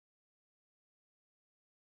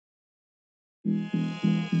We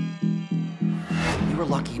were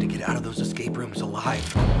lucky to get out of those escape rooms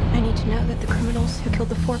alive. I need to know that the criminals who killed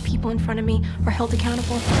the 4 people in front of me are held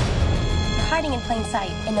accountable. They're hiding in plain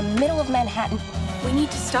sight in the middle of Manhattan. We need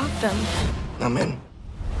to stop them. I'm in.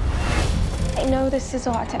 I know this is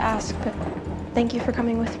a lot to ask, but thank you for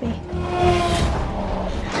coming with me.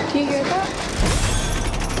 Do you hear that?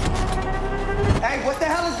 Hey, what the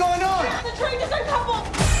hell is going on? The train just uncoupled!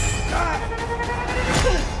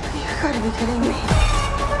 You gotta be kidding me.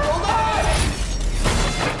 Hold on!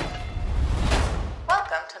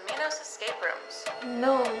 Welcome to Minos Escape Rooms.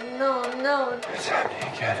 No. It's happening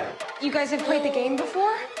again. You guys have played the game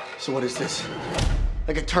before? So what is this?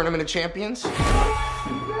 Like a tournament of champions?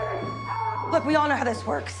 Look, we all know how this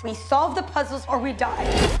works. We solve the puzzles or we die.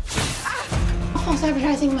 False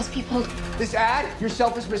advertising must be pulled. This ad,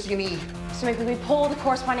 yourself is missing an E. So maybe we pull the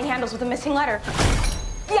corresponding handles with a missing letter.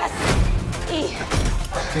 Yes! E.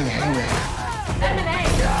 Hang there. M&A.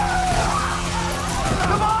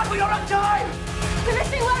 Come on, we don't have time! The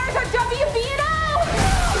missing letters are W, B, and O!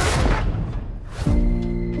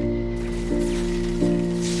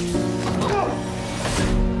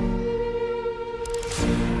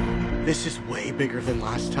 This is way bigger than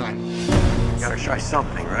last time. You gotta try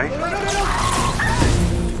something, right?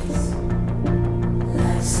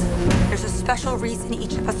 There's a special reason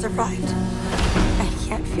each of us survived. I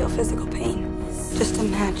can't feel physical pain. Just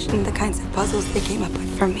imagine the kinds of puzzles they came up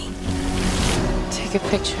with for me. Take a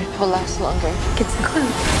picture. It will last longer. It's a clue.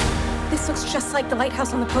 This looks just like the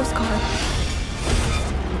lighthouse on the postcard.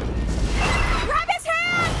 Grab his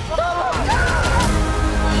hand!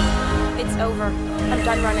 It's over. I'm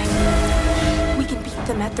done running. We can beat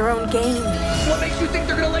them at their own game. What makes you think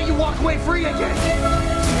they're gonna let you walk away free again?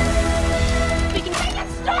 We can make it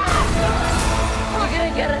stop! You're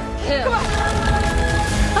gonna get us killed. Come on!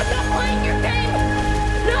 I'm not playing your game!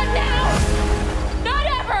 Not now! Not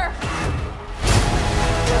ever!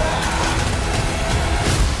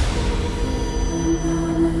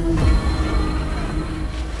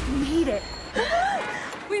 We made it.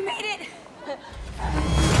 We made it!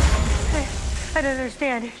 I don't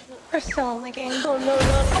understand. We're still in the game. Oh, no.